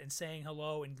that and saying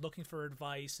hello and looking for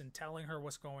advice and telling her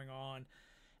what's going on.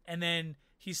 And then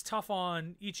he's tough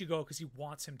on Ichigo because he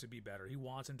wants him to be better. He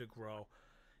wants him to grow.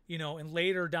 And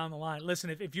later down the line, listen,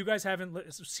 if you guys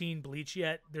haven't seen Bleach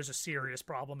yet, there's a serious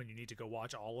problem and you need to go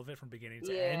watch all of it from beginning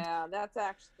to end. Yeah, that's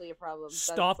actually a problem.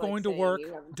 Stop going to work.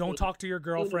 Don't talk to your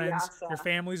girlfriends. Your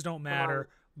families don't matter.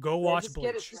 Go watch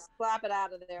Bleach. Just slap it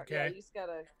out of there. Okay? Yeah, you just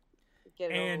gotta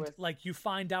get it over with. Like, you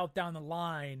find out down the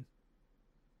line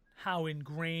how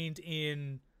ingrained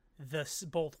in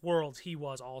both worlds he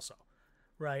was also,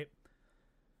 right?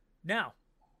 Now,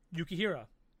 Yukihira.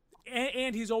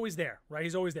 And he's always there, right?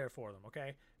 He's always there for them,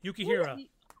 okay? Yukihira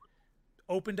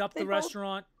opened up the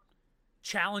restaurant,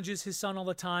 challenges his son all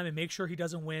the time, and makes sure he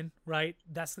doesn't win, right?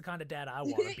 That's the kind of dad I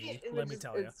want to be, let me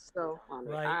tell you. It's so funny.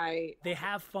 Right? They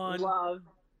have fun. Love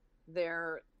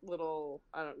their little,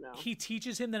 I don't know. He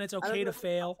teaches him that it's okay to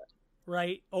fail,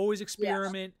 right? Always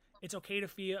experiment. Yes. It's okay to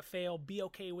fail. Be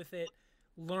okay with it.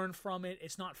 Learn from it.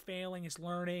 It's not failing, it's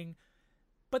learning.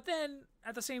 But then,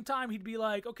 at the same time, he'd be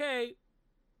like, okay,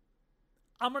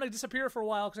 I'm going to disappear for a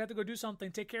while because I have to go do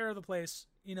something, take care of the place,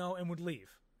 and would leave,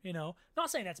 Not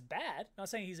saying that's bad. Not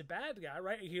saying he's a bad guy,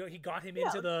 right? He got him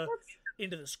into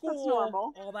the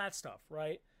school, all that stuff,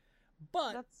 right?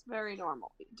 But That's very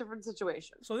normal. Different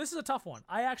situations. so this is a tough one.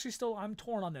 I'm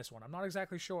torn on this one. I'm not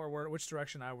exactly sure which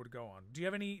direction I would go on. Do you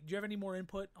have any more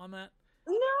input on that?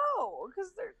 No,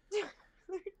 because they're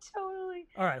they're totally.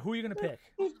 All right, who are you gonna pick?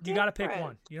 They're You got to pick different.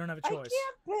 one. You don't have a choice.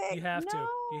 I can't pick. You have to. No.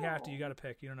 You have to. You got to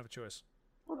pick. You don't have a choice.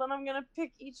 Well, then I'm gonna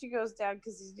pick Ichigo's dad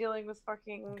because he's dealing with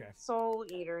fucking Okay. soul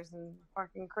eaters and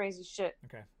fucking crazy shit.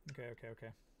 Okay.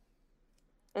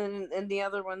 And the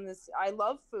other one is I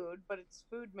love food, but it's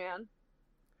food, man.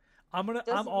 I'm Doesn't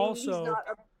mean also. he's not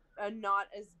not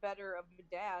as better of a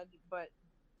dad, but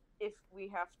if we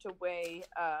have to weigh,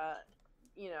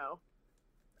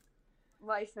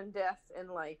 life and death and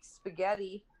like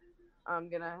spaghetti, I'm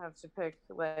gonna have to pick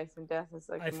life and death as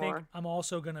like I think more. I'm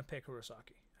also gonna pick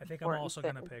Kurosaki. I think I'm important also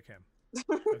thing. gonna pick him.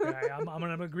 Okay, I'm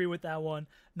gonna agree with that one.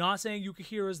 Not saying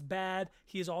Yukihiro is bad.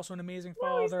 He is also an amazing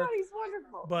No, he's father. not. He's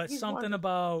wonderful. But He's something wonderful.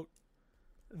 about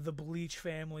the Bleach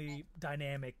family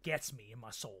dynamic gets me in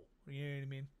my soul. You know what I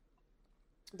mean?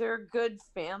 They're a good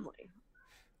family.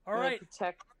 All They right,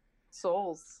 protect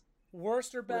souls.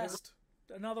 worst or best?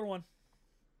 Another one.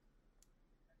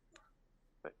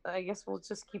 But I guess we'll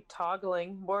just keep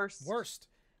toggling. Worst. Worst.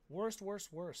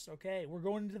 Okay, we're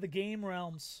going into the game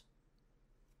realms.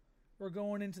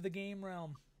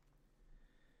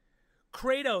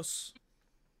 Kratos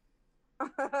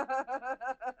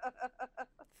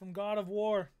from God of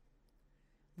War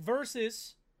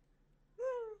versus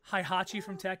Heihachi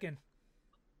from Tekken.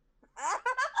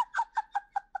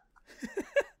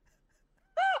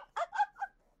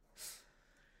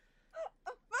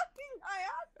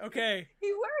 Okay,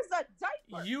 He wears a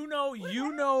diaper. you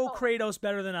know Kratos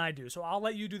better than I do, so I'll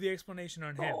let you do the explanation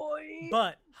on him. Boy.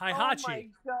 But Oh my Heihachi,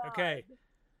 God. okay,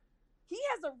 He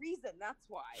has a reason. That's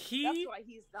why. He- That's why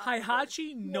he's not. Heihachi the worst. He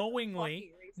has a knowingly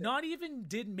fucking reason.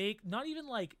 not even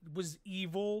like was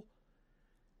evil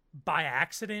by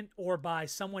accident or by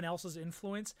someone else's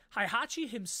influence. Heihachi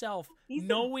himself He's a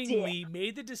knowingly dick.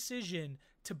 made the decision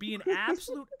to be an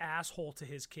absolute asshole to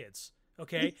his kids.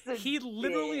 Okay, He's a he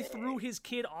literally dick. threw his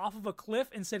kid off of a cliff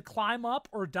and said, "Climb up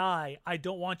or die. I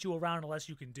don't want you around unless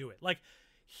you can do it." Like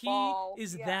he Ball.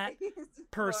 is Yeah, that he's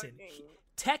person. fucking-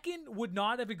 Tekken would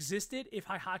not have existed if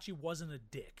Heihachi wasn't a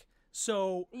dick.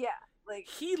 So Yeah, like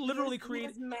he literally he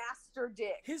created is Master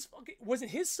Dick. his fucking. Was it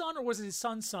his son or was it his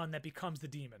son's son that becomes the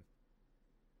demon?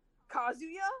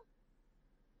 Kazuya?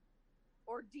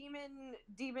 Or Demon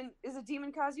is it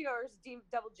Demon Kazuya or is it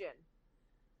Devil Jin?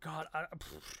 God,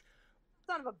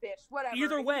 Son of a bitch. Whatever.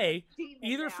 either He's way, a demon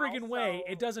either now, friggin' way,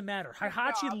 so- it doesn't matter. Good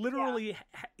Heihachi job, literally,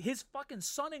 his fucking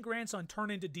son and grandson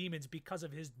turn into demons because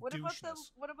of his What about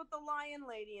the lion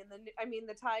lady and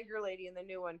the tiger lady in the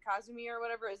new one, Kazumi or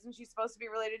whatever? Isn't she supposed to be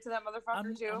related to that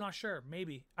motherfucker too? I'm not sure.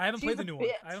 Maybe I haven't She's played the a new one.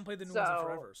 bitch, I haven't played the new ones in so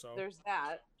forever. So there's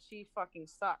that. She fucking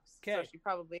sucks. So 'Kay. she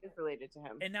probably is related to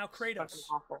him. and now Fucking Kratos.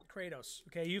 awful. Kratos.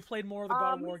 Okay, you've played more of the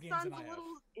God of War games than I have.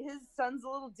 His son's a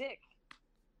little dick.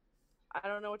 I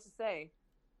don't know what to say.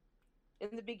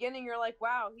 In the beginning, you're like,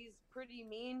 "Wow, he's pretty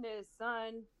mean to his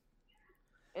son,"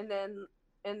 and then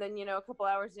a couple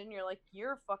hours in, you're like,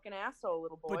 "You're a fucking asshole,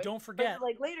 little boy." But don't forget, But,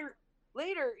 like later,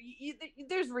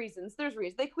 there's reasons. There's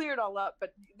reasons. They clear it all up,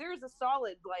 but there's a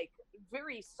solid, like,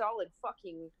 very solid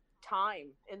fucking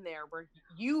time in there where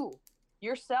you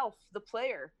yourself, the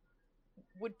player,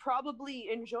 would probably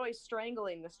enjoy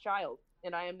strangling this child,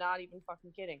 and I am not even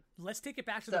fucking kidding. let's take it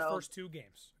back to the So- first two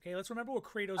games. Okay, let's remember what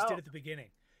Kratos Oh. did at the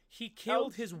beginning. He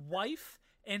killed Oh. his wife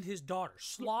and his daughter,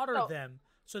 slaughtered Oh. them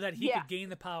so that he Yeah. could gain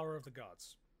the power of the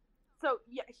gods. So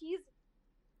yeah, he's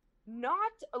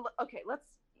not okay.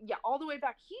 All the way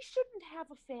back. He shouldn't have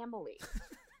a family.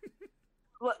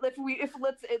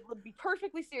 It would be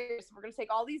perfectly serious. If we're gonna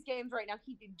take all these games right now.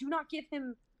 Do not give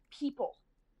him people.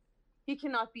 He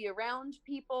cannot be around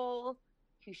people.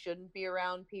 He shouldn't be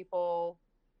around people.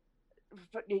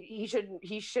 He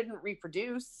shouldn't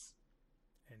reproduce.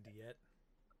 And yet,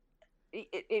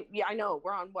 Yeah, I know.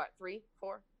 We're on what, 3,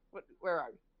 4? Where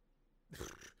are we?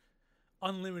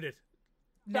 unlimited,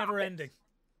 never it. ending.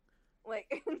 Like,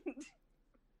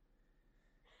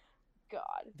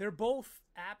 God. They're both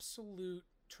absolute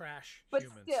trash But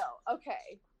humans. still,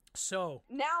 okay. So,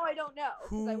 Now I don't know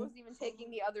because I Who- wasn't even taking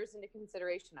the others into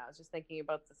consideration. I was just thinking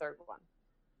about the third one.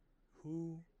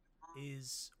 who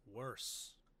is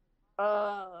worse?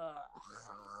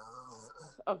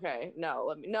 Okay,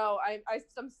 no,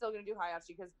 I'm still gonna do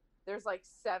Hayashi because there's like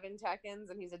 7 Tekkens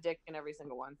and he's a dick in every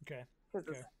single one Okay. because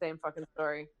it's Okay. the same fucking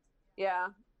story. Yeah,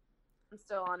 I'm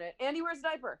still on it. And he wears a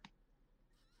diaper.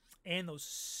 And those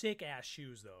sick ass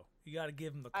shoes, though. You got to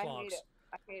give him the I clogs. hate it.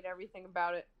 I hate everything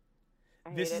about it. I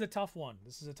hate This is it. a tough one.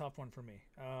 This is a tough one for me.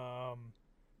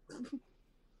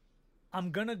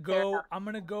 I'm gonna go.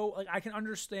 Like, I can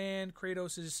understand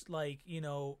Kratos's, like,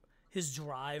 his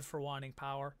drive for wanting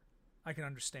power. I can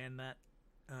understand that.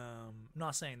 I'm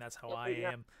not saying that's how I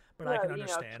am, but I can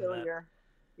understand kill that.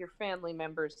 Your family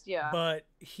members. Yeah. But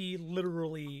he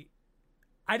literally.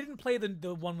 I didn't play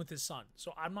the one with his son,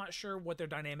 so I'm not sure what their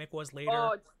dynamic was later.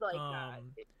 Oh, it's like that.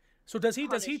 So does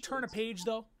he turn a page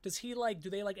though? Does he, like, do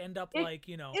they, like, end up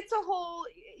It's a whole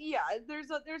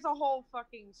there's a whole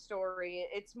fucking story.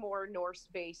 It's more Norse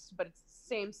based, but it's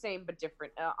same but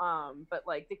different. But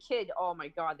like the kid, oh my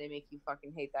god, they make you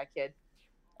fucking hate that kid.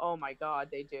 Oh my god,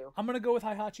 they do. I'm gonna go with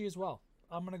Heihachi as well.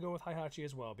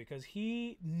 Because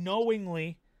he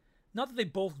knowingly, not that they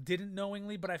both didn't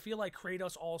knowingly, but I feel like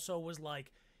Kratos also was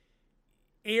like,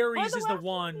 Ares is the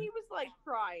one. He was like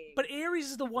crying. But Ares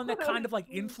is the one that kind of, like,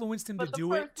 influenced him to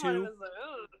do it too.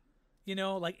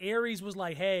 Like, Ares was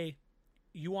like, hey,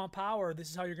 you want power, this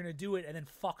is how you're gonna do it, and then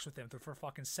fucks with him for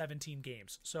fucking 17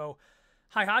 games. So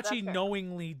Heihachi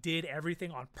knowingly did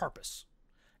everything on purpose.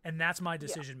 And that's my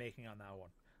decision making on that one.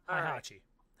 Heihachi.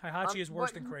 Right. Heihachi is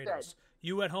worse than Kratos.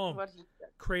 You at home.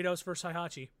 Kratos versus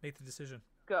Heihachi. Make the decision.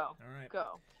 Go. All right.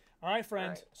 Go. All right, friend.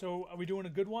 All right. So are we doing a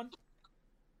good one?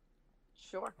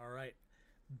 Sure. All right.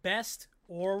 Best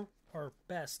or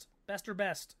best? Best or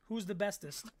best? Who's the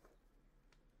bestest?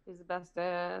 Who's the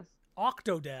bestest?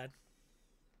 Octodad.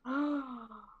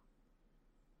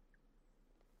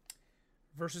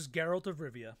 Versus Geralt of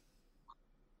Rivia.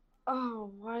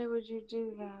 Oh, why would you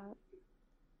do that?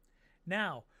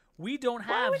 Now, we don't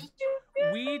have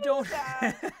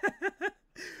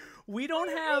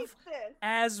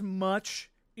as much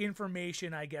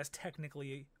information, I guess,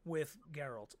 technically, with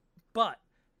Geralt. But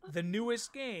the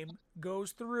newest game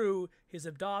goes through his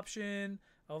adoption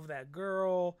of that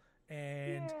girl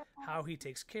and how he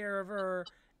takes care of her.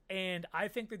 And I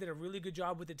think they did a really good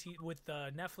job with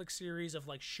the Netflix series of,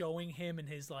 like, showing him and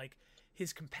his, like,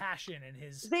 his compassion and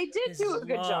his do a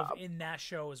good job in that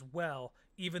show as well,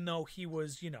 even though he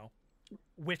was,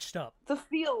 witched up. The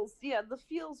feels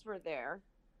were there.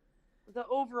 The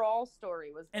overall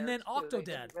story was there. And then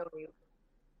Octodad.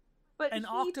 But an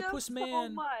octopus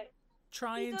man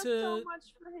trying to so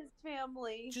much for his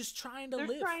family. Just trying to live.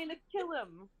 They're trying to kill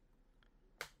him.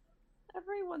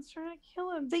 Everyone's trying to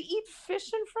kill him. They eat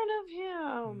fish in front of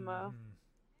him.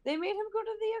 They made him go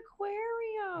to the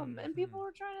aquarium, and people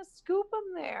were trying to scoop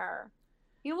him there.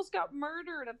 He almost got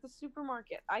murdered at the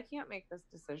supermarket. I can't make this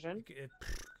decision.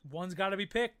 One's got to be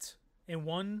picked, and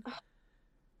one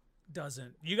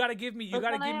doesn't. You got to give me. You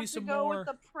got to give me some more. I have to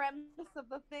go with the premise of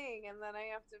the thing, and then I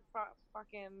have to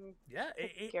fucking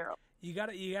Geralt. You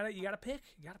gotta pick.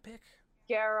 You gotta pick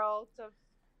Geralt of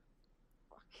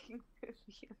fucking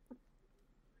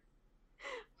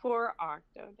Poor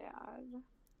Octodad.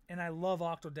 And I love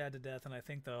Octodad to death, and I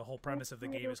think the whole premise of the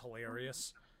game is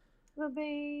hilarious. The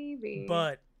baby.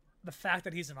 But the fact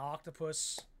that he's an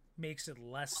octopus makes it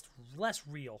less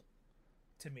real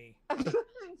to me. No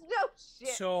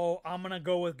shit. So I'm gonna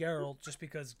go with Geralt just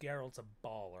because Geralt's a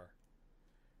baller.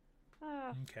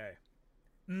 Okay.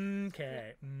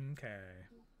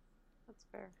 That's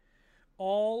fair.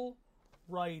 All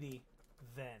righty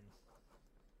then.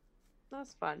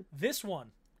 That's fun. This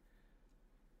one,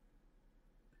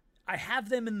 I have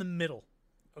them in the middle.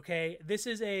 Okay,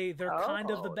 they're kind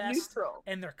of the best, neutral.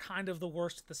 And they're kind of the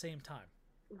worst at the same time.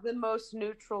 The most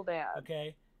neutral dad.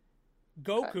 Okay,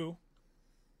 Goku. Okay.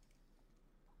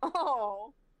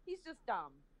 Oh, he's just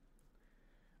dumb.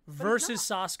 Versus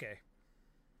Sasuke.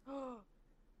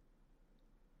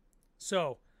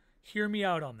 So, hear me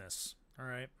out on this. All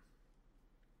right.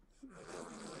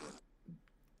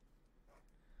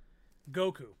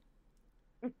 Goku.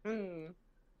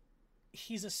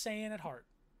 He's a Saiyan at heart.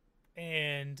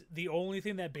 And the only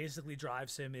thing that basically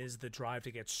drives him is the drive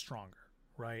to get stronger,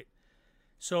 right?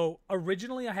 So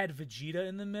originally I had Vegeta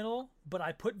in the middle, but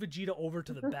I put Vegeta over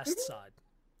to the best side.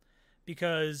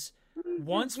 Because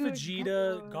once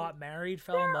Vegeta got married,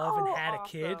 fell in love, and had a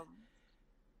kid,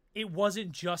 it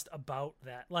wasn't just about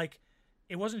that. Like,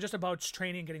 it wasn't just about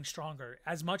training and getting stronger.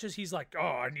 As much as he's like, oh,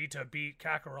 I need to beat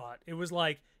Kakarot, it was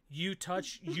like, you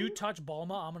touch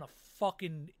Bulma, I'm gonna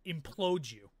fucking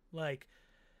implode you. Like,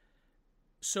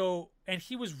 so, and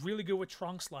he was really good with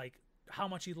Trunks, like, how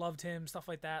much he loved him, stuff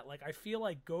like that. Like, I feel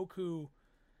like Goku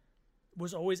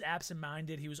was always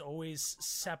absent-minded. He was always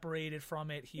separated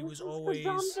from it. He was always...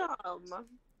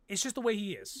 It's just the way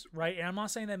he is, right? And I'm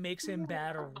not saying that makes him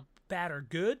bad or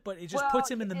good, but it just puts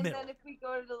him in the middle. And then if we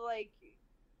go to, like,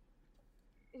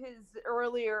 his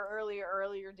earlier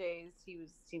days, he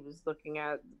was looking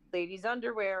at ladies'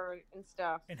 underwear and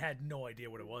stuff. And had no idea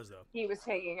what it was, though. He was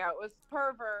hanging out with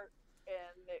pervert,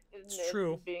 and It's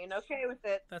true. Being okay with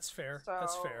it. That's fair. So,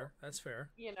 That's fair. That's fair.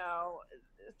 You know,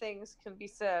 things can be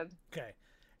said. Okay.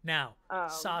 Now,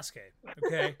 Sasuke,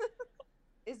 okay?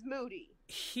 Is moody.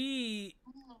 He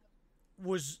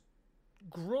was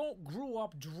grew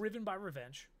up driven by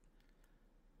revenge,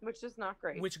 which is not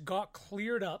great. Which got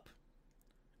cleared up,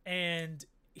 and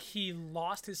he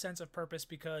lost his sense of purpose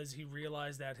because he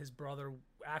realized that his brother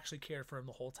actually cared for him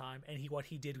the whole time, and what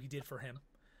he did for him.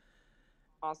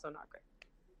 Also not great.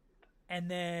 And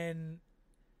then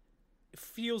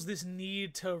feels this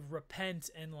need to repent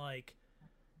and like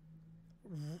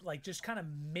just kind of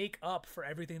make up for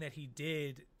everything that he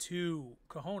did to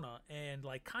Kahona, and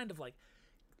like kind of like,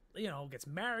 you know, gets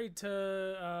married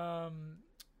to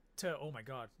oh my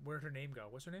god, where'd her name go?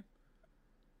 What's her name?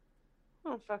 I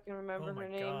don't fucking remember her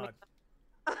name.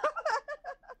 God.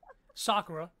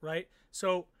 Sakura, right?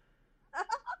 So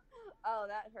oh,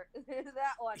 that hurt.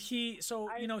 That one. He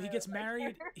gets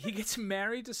married. He gets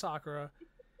married to Sakura.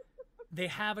 They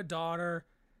have a daughter.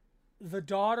 The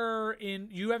daughter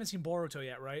you haven't seen Boruto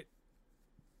yet, right?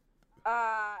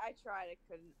 I tried. I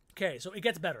couldn't. Okay, so it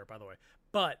gets better, by the way.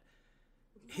 But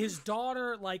his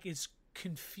daughter like is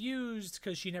confused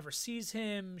because she never sees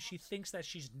him. She thinks that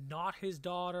she's not his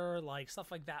daughter, like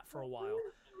stuff like that for a while.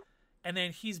 And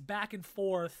then he's back and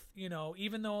forth, you know,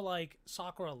 even though like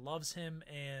Sakura loves him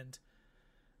and,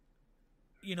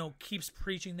 you know, keeps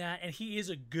preaching that, and he is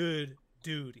a good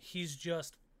dude. He's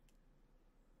just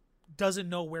doesn't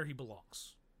know where he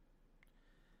belongs.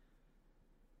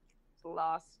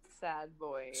 Lost sad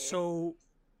boy. So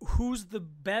who's the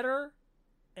better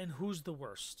and who's the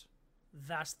worst?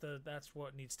 That's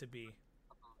what needs to be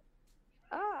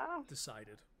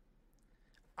decided.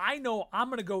 I know I'm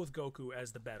going to go with Goku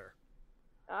as the better.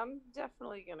 I'm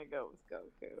definitely going to go with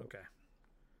Goku. Okay.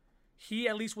 He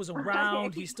at least was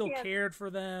around. He still cared for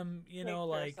them. You know,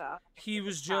 like, he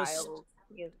was just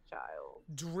he is a child.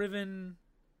 Driven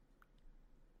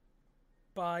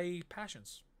by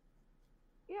passions.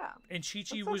 Yeah. And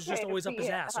Chi-Chi was just always up his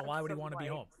ass, so why would he want to be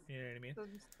home? You know what I mean? Some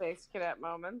space cadet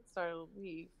moments, or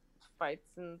he fights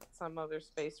in some other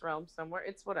space realm somewhere.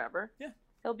 It's whatever. Yeah.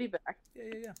 He'll be back.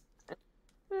 Yeah.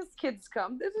 His kids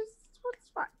come. It's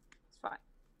fine. It's fine.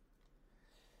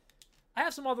 I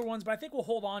have some other ones, but I think we'll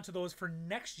hold on to those for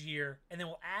next year, and then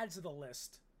we'll add to the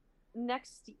list.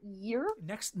 Next year?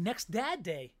 Next Dad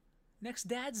Day. Next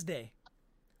Dad's Day.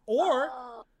 Or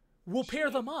we'll pair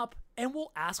them up, and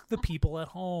we'll ask the people at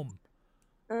home.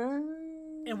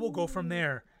 And we'll go from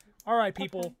there. All right,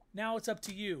 people. Okay. Now it's up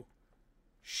to you.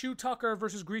 Shu Tucker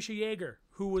versus Grisha Yeager.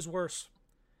 Who was worse?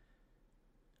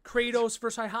 Kratos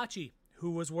versus Heihachi.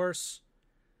 Who was worse?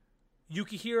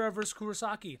 Yukihira versus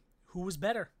Kurosaki. Who was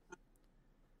better?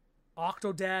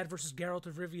 Octodad versus Geralt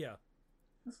of Rivia.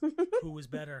 Who was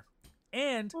better?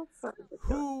 And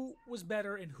who was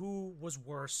better and who was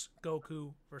worse?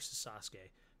 Goku versus Sasuke.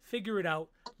 Figure it out.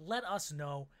 Let us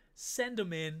know. Send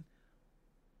them in.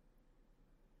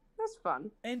 That's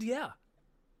fun. And yeah,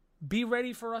 be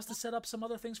ready for us to set up some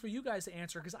other things for you guys to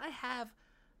answer, because I have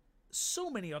so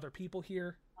many other people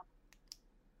here.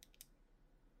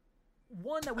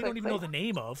 One that we don't even know the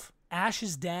name of.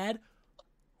 Ash's dad.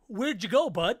 Where'd you go,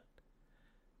 bud?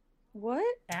 What?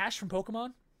 Ash from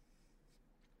Pokemon.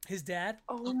 His dad.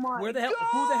 Oh my God.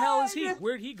 Who the hell is he?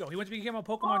 Where'd he go? He went to become a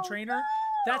Pokemon trainer. No.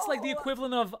 That's like the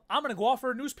equivalent of, I'm going to go off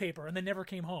for a newspaper, and then never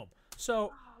came home.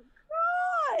 So.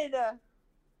 Oh God.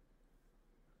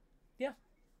 Yeah.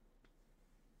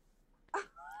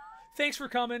 Thanks for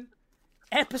coming.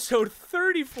 Episode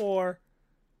 34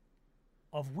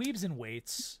 of Weebs and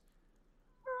Weights.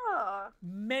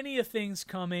 Many of things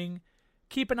coming.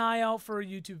 Keep an eye out for a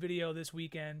YouTube video this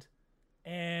weekend.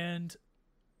 And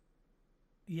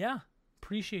yeah,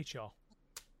 appreciate y'all.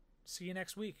 See you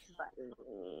next week.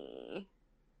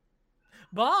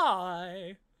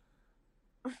 Bye.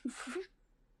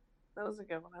 That was a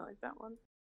good one. I like that one.